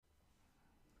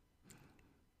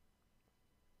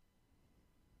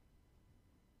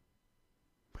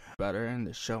better, and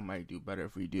the show might do better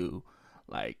if we do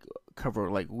like cover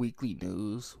like weekly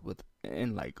news with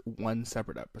in like one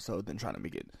separate episode than trying to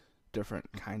make it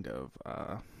different kind of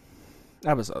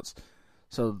episodes.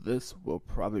 So this will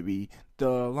probably be the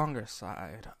longer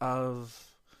side of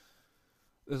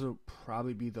this will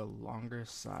probably be the longer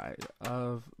side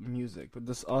of music, but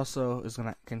this also is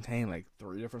gonna contain like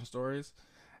 3 different stories,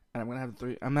 and I'm gonna have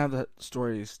the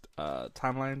stories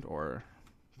timelined or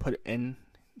put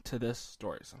into this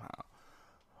story somehow.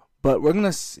 But we're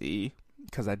gonna see,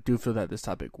 because I do feel that this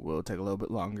topic will take a little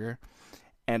bit longer,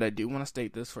 and I do want to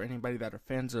state this for anybody that are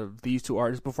fans of these 2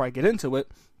 artists before I get into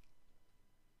it.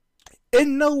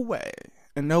 In no way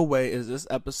is this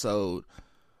episode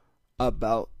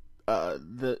about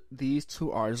these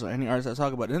 2 artists or any artists I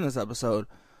talk about in this episode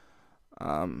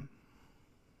in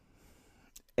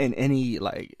any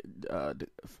like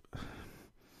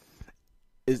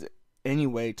is any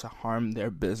way to harm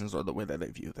their business or the way that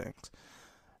they view things.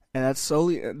 And that's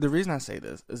solely the reason I say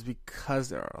this is because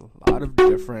there are a lot of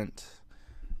different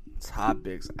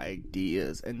topics,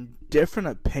 ideas, and different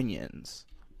opinions.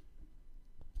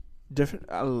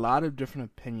 A lot of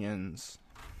different opinions.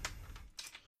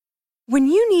 When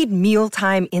you need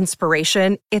mealtime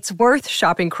inspiration, it's worth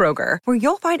shopping Kroger, where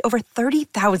you'll find over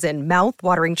 30,000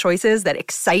 mouth-watering choices that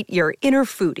excite your inner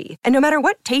foodie. And no matter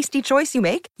what tasty choice you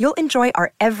make, you'll enjoy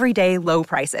our everyday low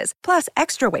prices, plus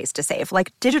extra ways to save,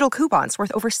 like digital coupons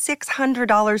worth over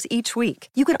 $600 each week.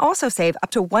 You can also save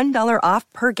up to $1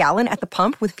 off per gallon at the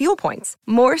pump with fuel points.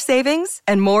 More savings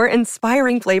and more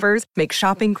inspiring flavors make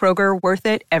shopping Kroger worth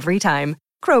it every time.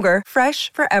 Kroger,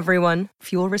 fresh for everyone.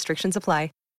 Fuel restrictions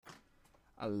apply.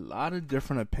 A lot of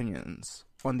different opinions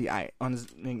on this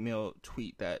Meek Mill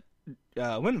tweet that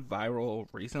went viral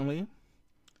recently,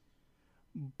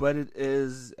 but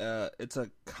it's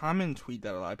a common tweet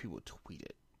that a lot of people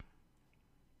tweeted.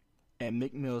 And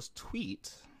Meek Mill's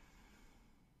tweet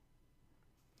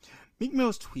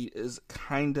is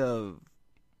kind of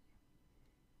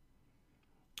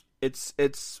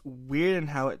it's weird in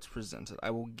how it's presented. I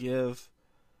will give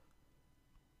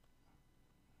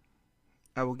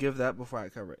that before I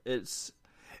cover it. It's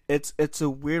a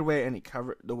weird way, and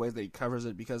the way that he covers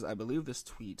it, because I don't believe this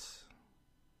tweet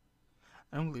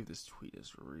is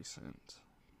recent.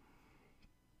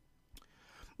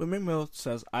 But Meek Mill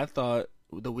says, "I thought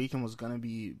The Weeknd was gonna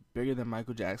be bigger than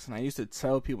Michael Jackson. I used to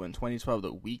tell people in 2012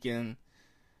 The Weeknd,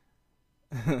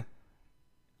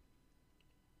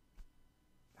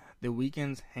 The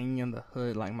Weeknd's hanging in the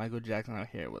hood like Michael Jackson out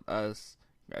here with us.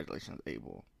 Congratulations,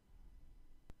 Abel."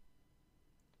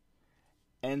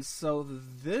 And so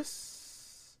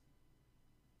this,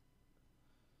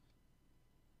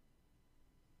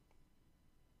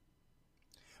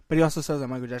 but he also says that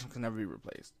Michael Jackson can never be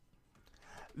replaced.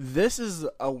 This is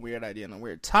a weird idea and a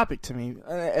weird topic to me,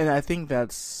 and I think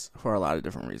that's for a lot of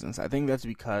different reasons. I think that's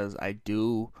because I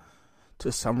do,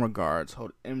 to some regards,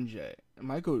 hold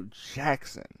Michael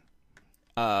Jackson.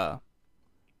 Let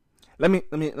me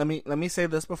say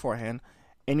this beforehand.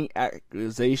 Any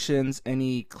accusations,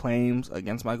 any claims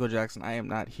against Michael Jackson, I am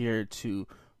not here to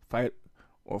fight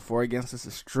or for against. This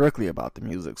is strictly about the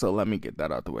music, so let me get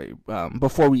that out the way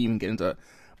before we even get into it.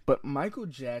 But Michael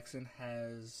Jackson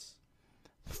has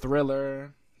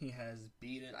Thriller, he has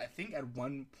Beat It. I think at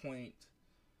one point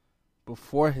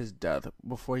before his death,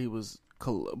 before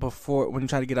when he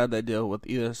tried to get out of that deal with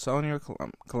either Sony or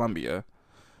Columbia,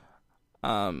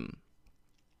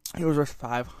 he was worth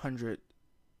 $500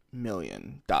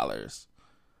 million,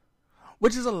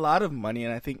 which is a lot of money.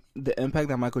 And I think the impact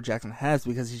that Michael Jackson has,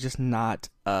 because he's just not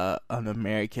an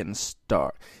American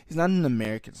star. He's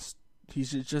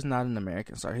just not an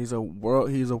American star. He's a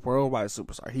worldwide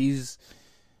superstar. He's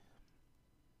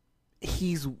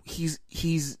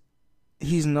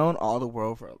known all the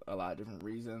world for a lot of different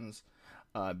reasons.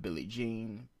 Billie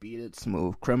Jean, Beat It,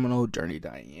 Smooth Criminal, Dirty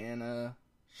Diana,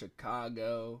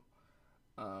 Chicago,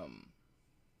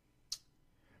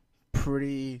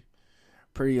 Pretty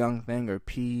Young Thing, or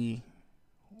PYT.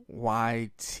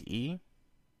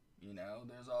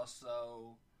 There's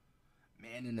also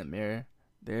Man in the Mirror.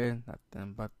 There's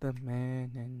nothing but the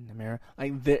man in the mirror.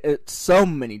 It's so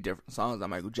many different songs that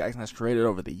Michael Jackson has created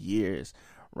over the years,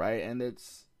 right? And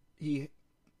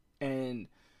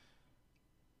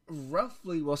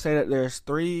roughly we'll say that there's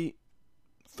 3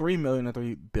 million or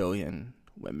 3 billion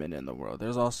women in the world.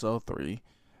 There's also 3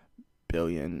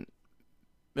 million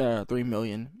men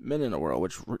in the world,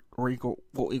 which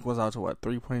equals out to what,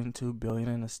 3.2 billion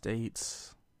in the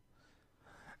States.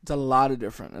 It's a lot of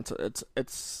different.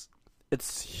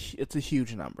 It's a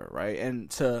huge number, right? And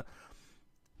to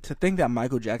think that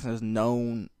Michael Jackson is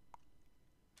known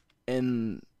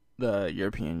in the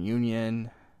European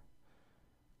Union,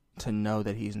 to know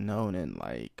that he's known in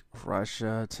like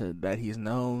Russia, to that he's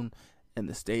known in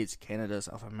the States, Canada,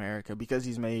 South America, because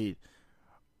he's made,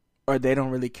 or they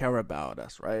don't really care about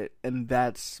us, right? And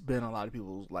that's been a lot of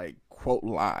people's like quote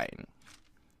line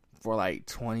for like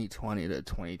 2020 to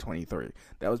 2023.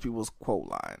 That was people's quote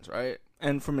lines, right?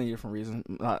 And for many different reasons,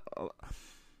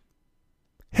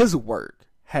 his work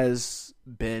has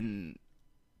been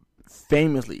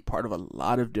famously part of a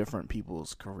lot of different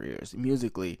people's careers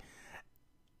musically.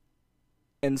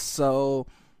 And so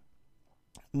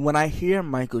when I hear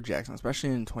Michael Jackson,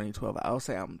 especially in 2012, I'll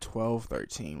say I'm 12,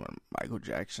 13 when Michael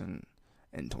Jackson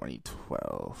in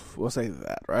 2012. We'll say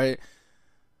that, right?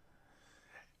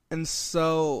 And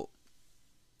so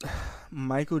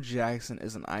Michael Jackson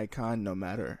is an icon no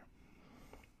matter.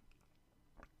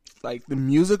 Like the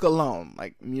music alone,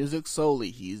 like music solely,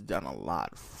 he's done a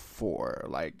lot for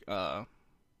like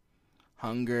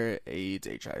hunger, AIDS,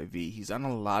 HIV. He's done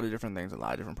a lot of different things, a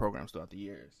lot of different programs throughout the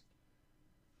years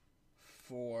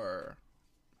for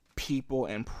people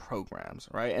and programs,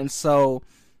 right? And so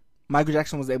Michael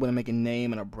Jackson was able to make a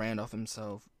name and a brand of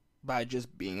himself by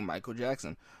just being Michael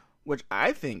Jackson, which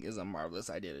I think is a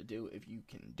marvelous idea to do. If you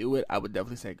can do it, I would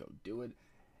definitely say go do it.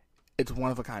 It's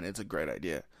one of a kind. It's a great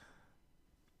idea.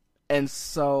 And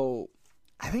so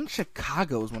I think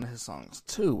Chicago is one of his songs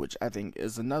too, which I think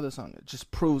is another song that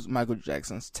just proves Michael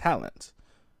Jackson's talent.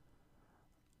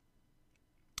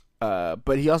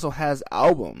 But he also has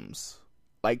albums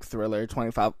like Thriller,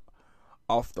 25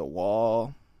 Off the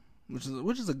Wall,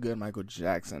 which is a good Michael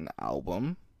Jackson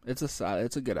album. It's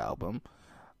a good album.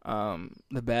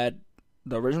 The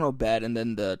original Bad, and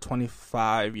then the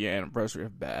 25-year anniversary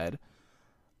of Bad,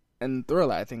 and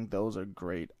Thriller. I think those are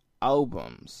great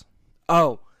albums.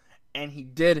 Oh, and he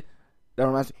did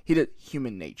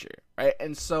Human Nature, right?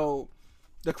 And so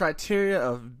the criteria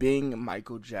of being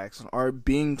Michael Jackson or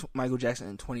being Michael Jackson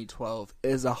in 2012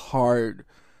 is a hard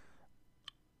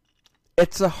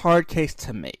case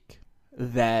to make,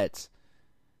 that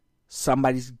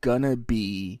somebody's gonna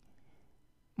be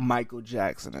Michael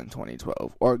Jackson in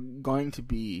 2012 or going to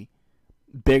be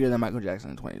bigger than Michael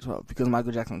Jackson in 2012, because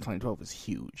Michael Jackson in 2012 is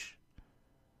huge,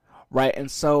 right? And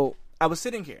so I was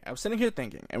sitting here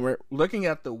thinking, and we're looking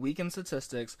at the Weeknd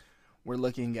statistics, we're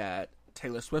looking at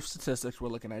Taylor Swift statistics, we're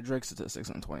looking at Drake statistics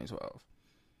in 2012.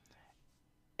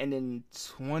 And in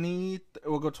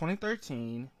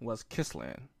 2013 was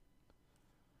Kissland.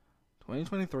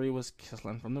 2023 was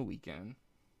Kissland from The Weeknd.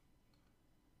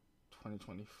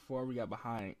 2024 we got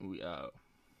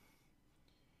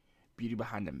Beauty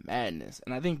Behind the Madness.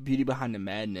 And I think Beauty Behind the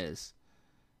Madness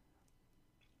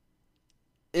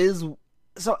is...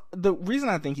 So the reason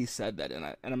I think he said that,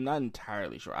 and I'm not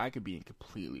entirely sure, I could be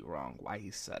completely wrong why he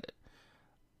said it,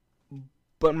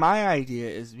 but my idea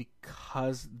is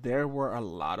because there were a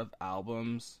lot of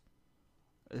albums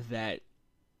that,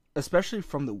 especially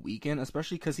from The Weeknd,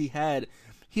 especially because he had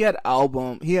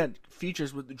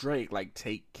features with Drake, like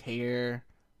Take Care,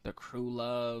 The Crew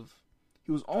Love.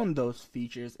 He was on those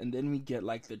features, and then we get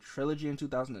like the trilogy in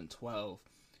 2012,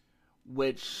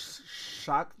 which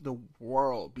shocked the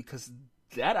world because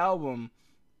that album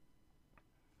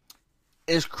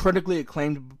is critically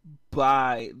acclaimed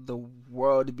by the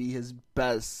world to be his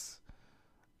best,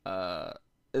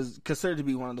 is considered to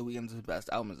be one of the Weeknd's best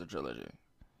albums, the trilogy.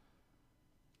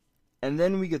 And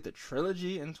then we get the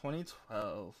trilogy in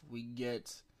 2012. We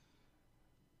get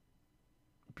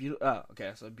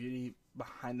Beauty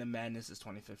Behind the Madness is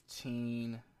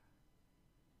 2015.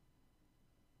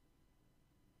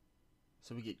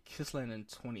 So we get Kissland in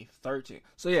 2013.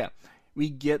 So yeah, we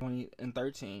get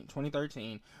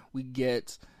 2013, we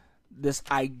get this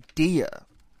idea.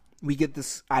 We get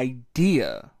this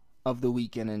idea of The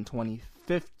Weeknd in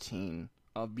 2015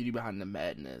 of Beauty Behind the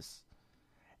Madness.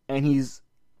 And he's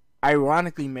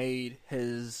ironically made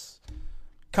his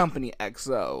company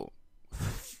XO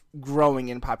growing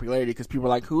in popularity because people are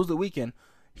like, who's The Weeknd?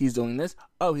 He's doing this.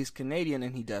 Oh, he's Canadian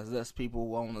and he does this. People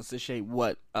won't associate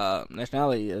what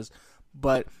nationality he is,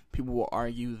 but people will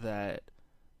argue that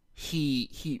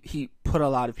he put a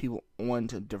lot of people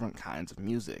onto different kinds of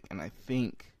music. And I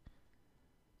think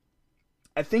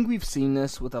we've seen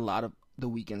this with a lot of The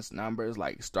Weeknd's numbers,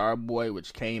 like Starboy,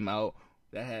 which came out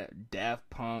that had Daft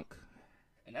Punk,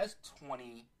 and that's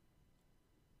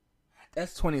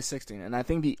 2016. And I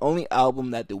think the only album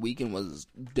that The Weeknd was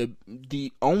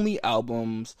the only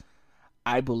albums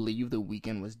I believe The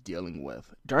Weeknd was dealing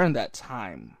with during that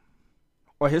time,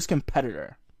 or his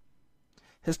competitor.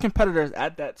 His competitors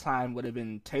at that time would have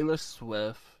been Taylor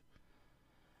Swift.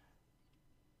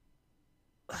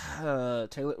 We'll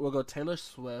go Taylor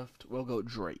Swift. We'll go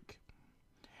Drake.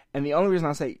 And the only reason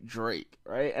I say Drake,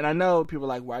 right? And I know people are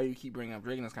like, why do you keep bringing up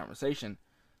Drake in this conversation?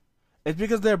 It's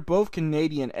because they're both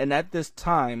Canadian, and at this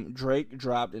time, Drake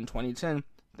dropped in 2010,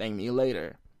 Thank Me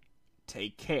Later,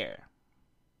 Take Care.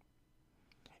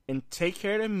 And Take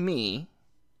Care to me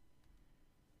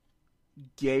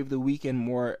gave The Weeknd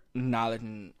more knowledge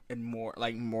and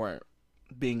more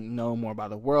being known more by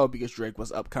the world, because Drake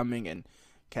was upcoming and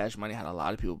Cash Money had a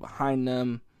lot of people behind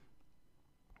them.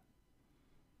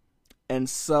 And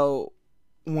so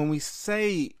when we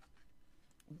say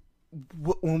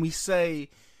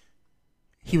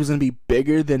he was going to be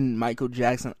bigger than Michael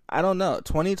Jackson, I don't know.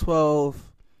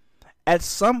 2012, at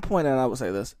some point, and I would say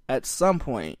this, at some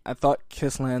point, I thought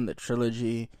Kissland, the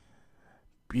trilogy,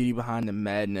 Beauty Behind the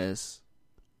Madness,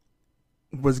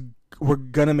 were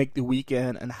going to make The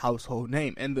Weeknd a household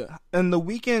name. And the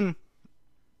Weeknd,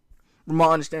 from my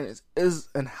understanding, is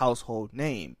a household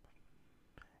name.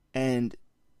 And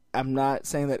I'm not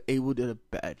saying that Abel did a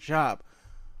bad job,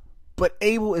 but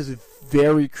Abel is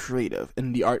very creative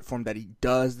in the art form that he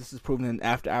does. This is proven in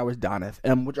After Hours, Don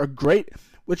FM, which are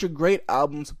great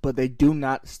albums, but they do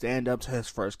not stand up to his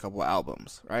first couple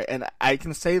albums, right? And I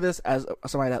can say this as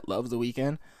somebody that loves The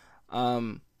Weeknd.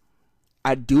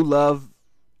 I do love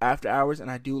After Hours, and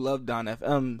I do love Don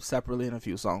FM separately and a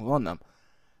few songs on them.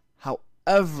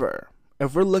 However,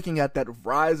 if we're looking at that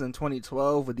rise in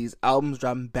 2012 with these albums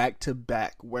dropping back to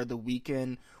back, where The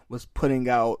Weeknd was putting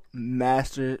out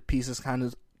masterpieces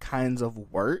kinds of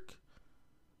work,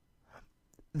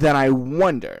 then I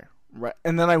wonder, right?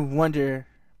 And then I wonder,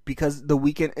 because The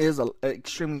Weeknd is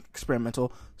extremely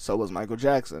experimental, so was Michael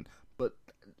Jackson. But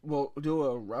we'll do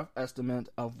a rough estimate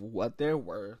of what they're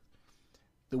worth.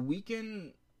 The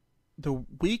Weeknd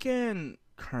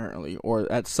currently,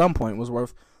 or at some point, was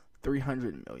worth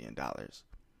 $300 million.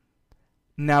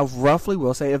 Now, roughly,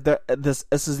 we'll say if this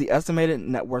is the estimated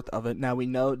net worth of it. Now, we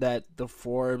know that the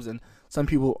Forbes and some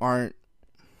people aren't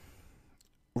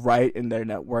right in their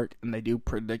net worth, and they do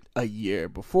predict a year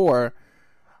before.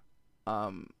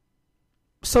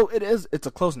 So it's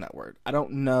a close net worth. I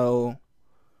don't know.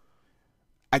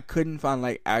 I couldn't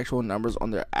find actual numbers on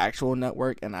their actual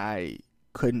network, and I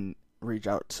couldn't reach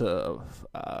out to.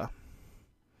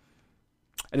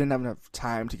 I didn't have enough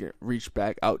time to reach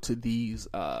back out to these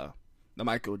the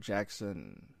Michael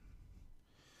Jackson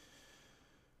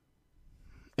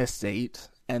estate,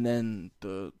 and then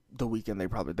the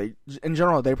Weeknd. They in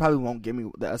general they probably won't give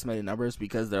me the estimated numbers,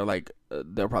 because they're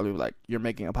probably like, you're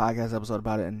making a podcast episode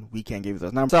about it and we can't give you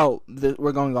those numbers. So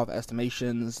we're going off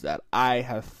estimations that I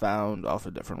have found off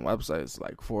of different websites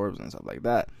like Forbes and stuff like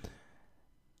that.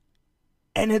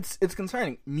 And it's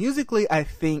concerning. Musically, I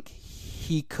think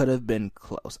he could have been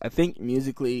close. I think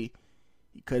musically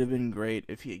he could have been great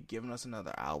if he had given us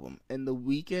another album. And The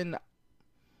Weeknd,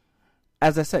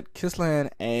 as I said, Kissland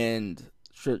and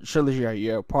Trilogy are a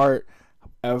year apart.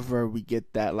 However, we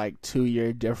get that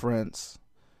 2-year difference.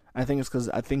 I think it's because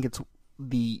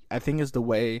it's the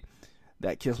way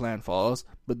that Kissland falls.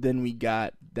 But then we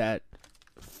got that,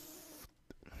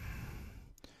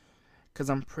 because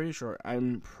I'm pretty sure.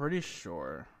 And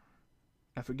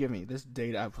forgive me, this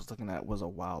date I was looking at was a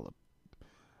while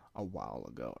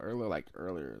ago,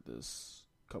 earlier this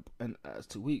couple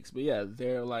 2 weeks. But yeah,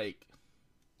 they're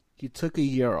he took a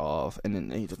year off, and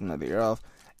then he took another year off.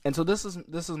 And so this is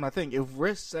my thing. If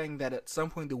we're saying that at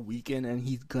some point The Weeknd, and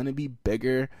he's gonna be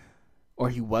bigger, or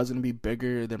he was gonna be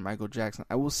bigger than Michael Jackson,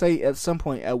 I will say at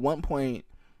one point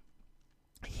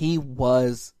he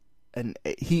was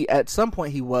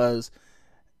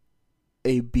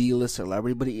a B-list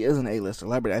celebrity, but he is an A-list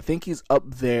celebrity. I think he's up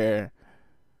there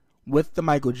with the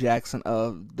Michael Jackson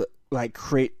of the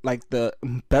the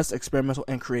best experimental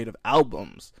and creative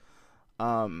albums.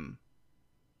 But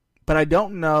I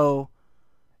don't know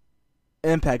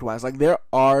impact-wise. There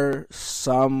are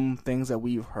some things that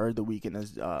we've heard The Weeknd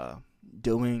is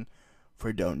doing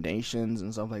for donations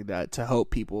and stuff like that to help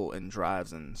people in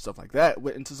drives and stuff like that.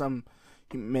 Into some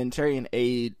humanitarian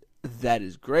aid, that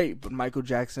is great. But Michael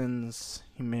Jackson's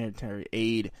humanitarian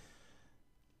aid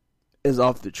is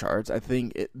off the charts. I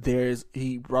think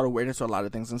he brought awareness to a lot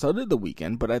of things, and so did The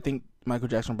Weeknd. But I think Michael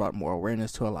Jackson brought more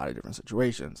awareness to a lot of different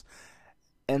situations.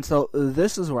 And so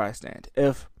this is where I stand.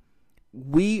 If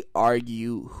we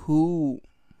argue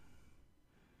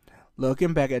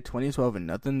looking back at 2012 and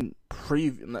nothing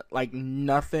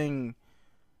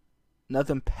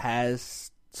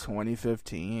past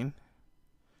 2015,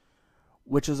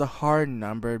 which is a hard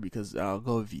number because I'll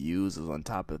go views is on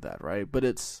top of that, right? But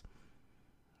it's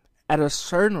at a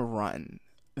certain run,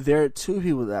 there are two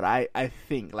people that I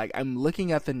think, I'm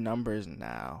looking at the numbers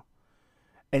now,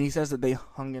 and he says that they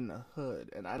hung in the hood,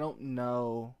 and I don't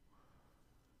know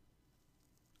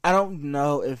I don't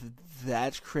know if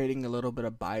that's creating a little bit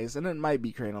of bias, and it might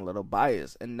be creating a little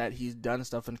bias, and that he's done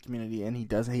stuff in the community and he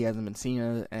hasn't been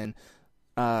seen, and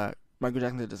Michael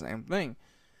Jackson did the same thing.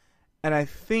 And I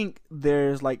think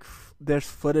there's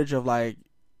footage of like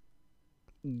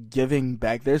giving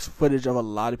back. There's footage of a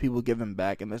lot of people giving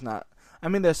back, and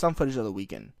there's some footage of The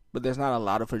Weeknd, but there's not a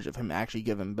lot of footage of him actually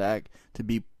giving back to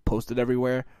be posted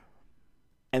everywhere.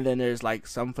 And then there's like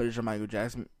some footage of Michael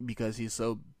Jackson because he's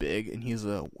so big and he's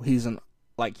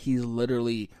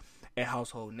literally a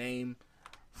household name.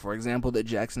 For example, the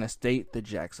Jackson Estate, the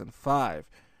Jackson 5.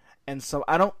 And so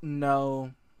I don't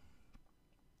know,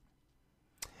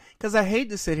 because I hate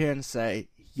to sit here and say,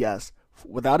 yes,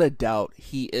 without a doubt,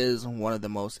 he is one of the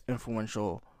most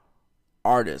influential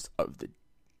artists of the.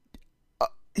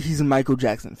 He's Michael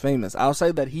Jackson famous. I'll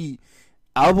say that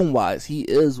album-wise, he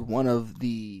is one of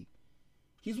the.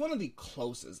 He's one of the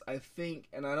closest, I think,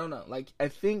 and I don't know. Like, I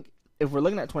think if we're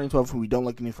looking at 2012, and we don't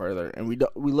look any further, and we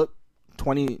look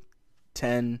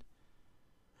 2010,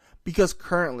 because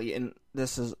currently, and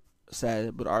this is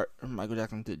sad, but Michael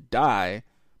Jackson did die,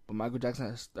 but Michael Jackson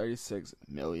has 36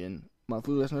 million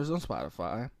monthly listeners on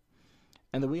Spotify,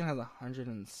 and The Weeknd has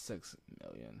 106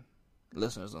 million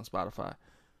listeners on Spotify.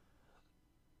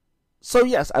 So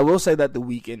yes, I will say that The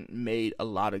Weeknd made a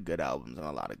lot of good albums and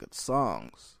a lot of good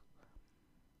songs.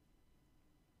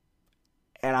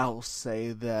 And I will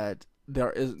say that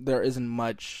there isn't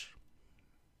much.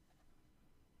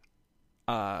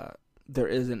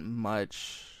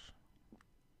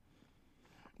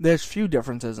 There's few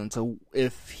differences into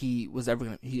if he's ever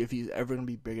gonna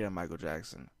be bigger than Michael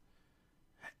Jackson.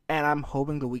 And I'm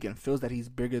hoping The Weeknd feels that he's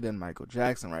bigger than Michael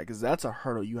Jackson, right? Because that's a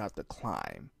hurdle you have to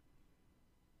climb.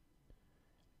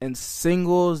 In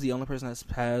singles, the only person that's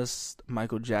passed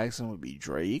Michael Jackson would be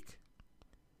Drake.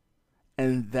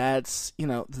 And that's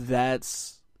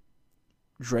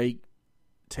Drake,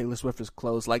 Taylor Swift is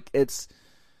close. Like, it's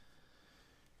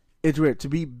weird. To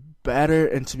be better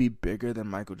and to be bigger than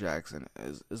Michael Jackson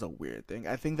is a weird thing.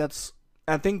 I think that's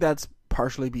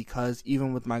partially because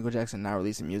even with Michael Jackson not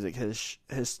releasing music, his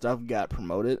stuff got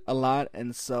promoted a lot,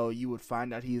 and so you would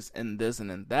find out he's in this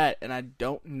and in that, and I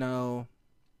don't know.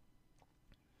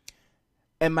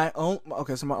 And my only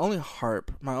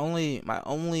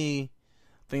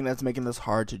thing that's making this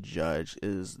hard to judge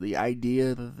is the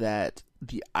idea that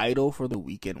the idol for The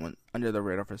Weeknd went under the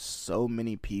radar for so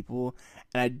many people,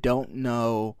 and I don't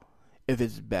know if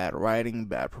it's bad writing,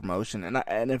 bad promotion,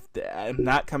 and if I'm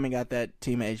not coming at that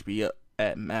team HBO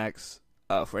at Max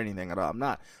for anything at all. I'm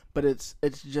not, but it's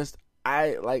just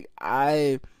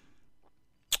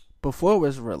before it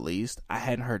was released, I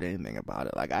hadn't heard anything about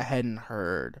it. Like, I hadn't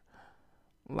heard,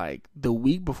 like, the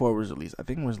week before it was released, I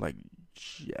think it was like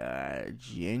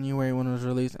January when it was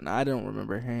released, and I don't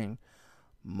remember hearing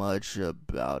much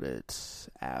about it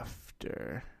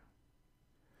after.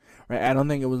 Right, I don't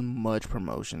think it was much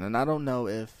promotion, and I don't know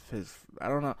if I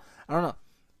don't know.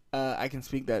 I can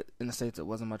speak that in the States it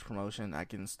wasn't much promotion. I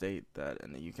can state that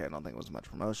in the UK I don't think it was much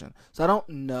promotion. So I don't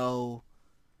know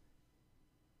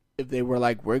if they were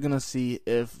like, we're gonna see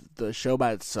if the show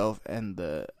by itself and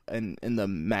the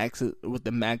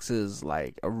Max's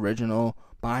like original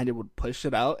behind it would push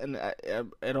it out, and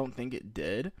I don't think it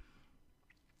did.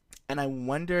 And I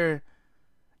wonder,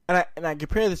 and I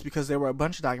compare this because there were a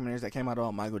bunch of documentaries that came out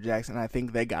about Michael Jackson, and I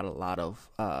think they got a lot of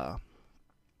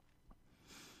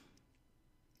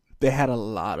they had a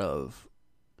lot of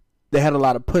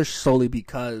push solely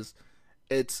because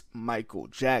it's Michael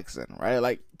Jackson, right?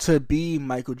 Like, to be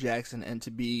Michael Jackson and to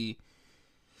be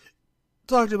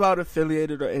talked about,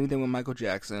 affiliated, or anything with Michael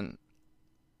Jackson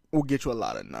will get you a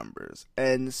lot of numbers.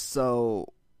 And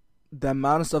so the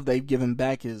amount of stuff they've given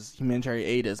back is humanitarian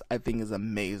aid I think is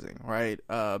amazing, right?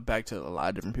 Back to a lot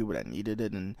of different people that needed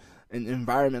it, and in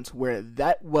environments where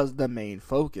that was the main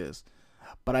focus.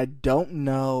 But I don't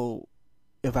know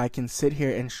if I can sit here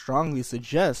and strongly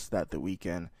suggest that The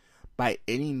Weeknd by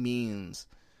any means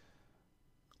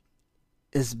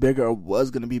is bigger or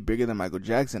was going to be bigger than Michael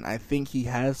Jackson. I think he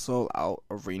has sold out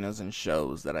arenas and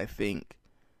shows that I think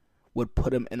would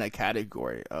put him in a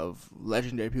category of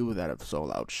legendary people that have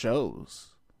sold out shows.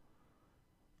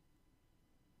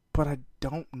 But I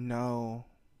don't know.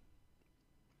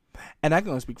 And I can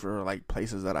only speak for like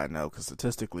places that I know, because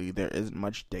statistically there isn't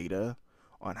much data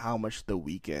on how much The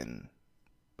Weeknd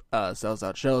sells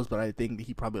out shows, but I think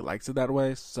he probably likes it that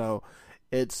way. So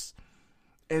it's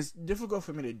difficult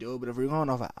for me to do, but if we're going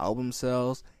off of album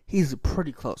sales, he's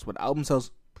pretty close. With album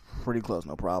sales, pretty close,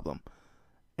 no problem.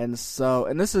 And so,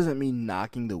 and this isn't me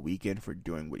knocking The Weeknd for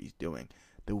doing what he's doing.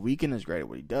 The Weeknd is great at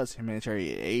what he does,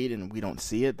 humanitarian aid, and we don't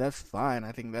see it. That's fine.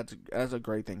 I think that's a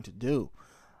great thing to do.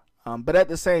 But at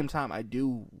the same time, I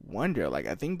do wonder, like,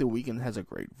 I think The Weeknd has a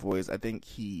great voice. I think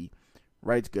he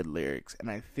writes good lyrics, and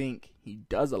I think he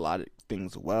does a lot of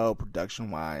things well,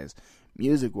 production-wise,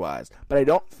 music-wise. But I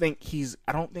don't think he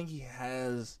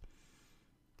has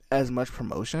as much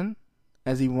promotion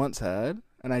as he once had,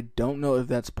 and I don't know if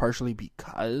that's partially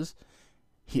because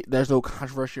there's no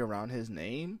controversy around his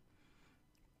name,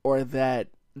 or that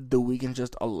The Weeknd's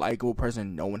just a likable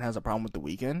person. No one has a problem with The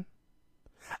Weeknd.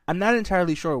 I'm not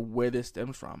entirely sure where this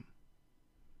stems from,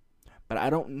 but I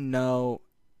don't know,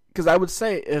 because I would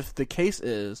say if the case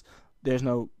is there's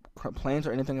no complaints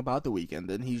or anything about The Weeknd,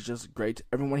 then he's just great to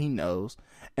everyone he knows,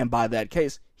 and by that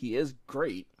case, he is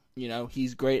great.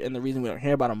 He's great, and the reason we don't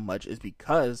hear about him much is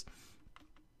because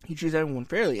he treats everyone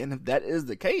fairly, and if that is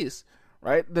the case,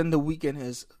 right, then The Weeknd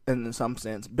is, in some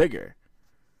sense, bigger.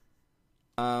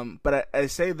 But I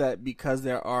say that because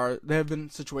there have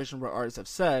been situations where artists have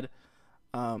said,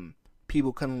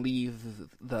 people couldn't leave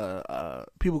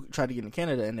people tried to get in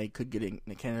Canada and they could get in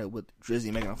Canada with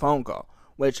Drizzy making a phone call,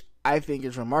 which I think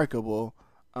is remarkable.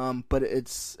 But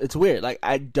it's weird. Like,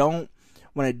 I don't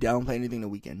want to downplay anything The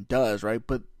Weeknd does, right?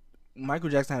 But Michael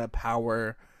Jackson had a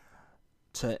power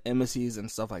to embassies and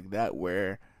stuff like that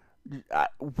where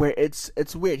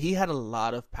it's weird. He had a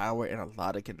lot of power and a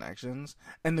lot of connections,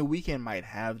 and The Weeknd might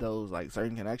have those, like,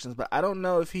 certain connections, but I don't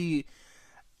know if he,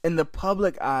 in the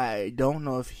public eye, I don't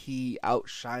know if he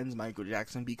outshines Michael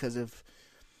Jackson, because if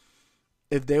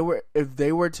they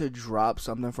were to drop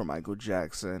something for Michael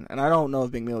Jackson, and I don't know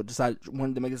if Big Meal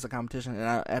wanted to make this a competition,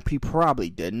 and he probably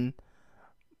didn't,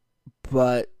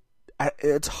 but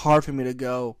it's hard for me to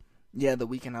go, yeah, The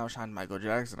Weeknd outshined Michael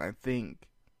Jackson. I think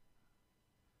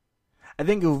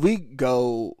if we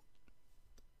go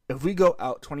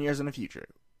out 20 years in the future,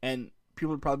 and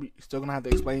people are probably still going to have to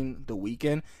explain The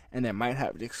Weeknd, and they might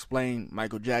have to explain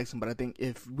Michael Jackson, but I think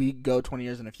if we go 20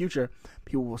 years in the future,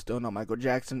 people will still know Michael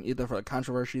Jackson, either for the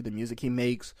controversy, the music he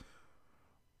makes,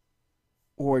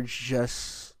 or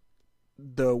just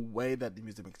the way that the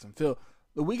music makes him feel.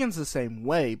 The Weeknd's the same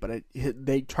way, but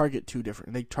they target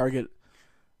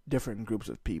different groups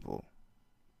of people.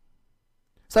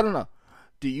 So I don't know.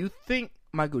 Do you think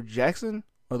Michael Jackson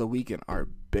or The Weeknd are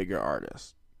bigger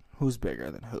artists? Who's bigger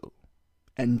than who?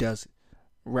 And do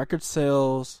record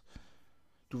sales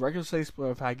play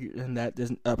a factor in that?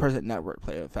 Does a present network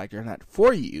play a factor in that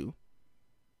for you?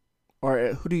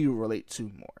 Or who do you relate to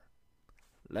more?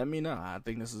 Let me know. I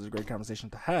think this is a great conversation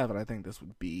to have, and I think this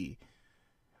would be,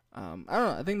 I don't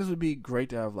know, I think this would be great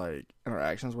to have, like,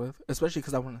 interactions with, especially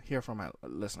because I want to hear from my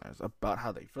listeners about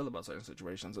how they feel about certain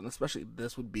situations, and especially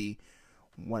this would be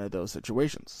one of those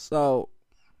situations. So,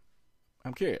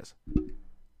 I'm curious.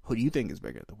 Who do you think is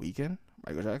bigger, The Weeknd,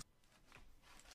 Michael Jackson?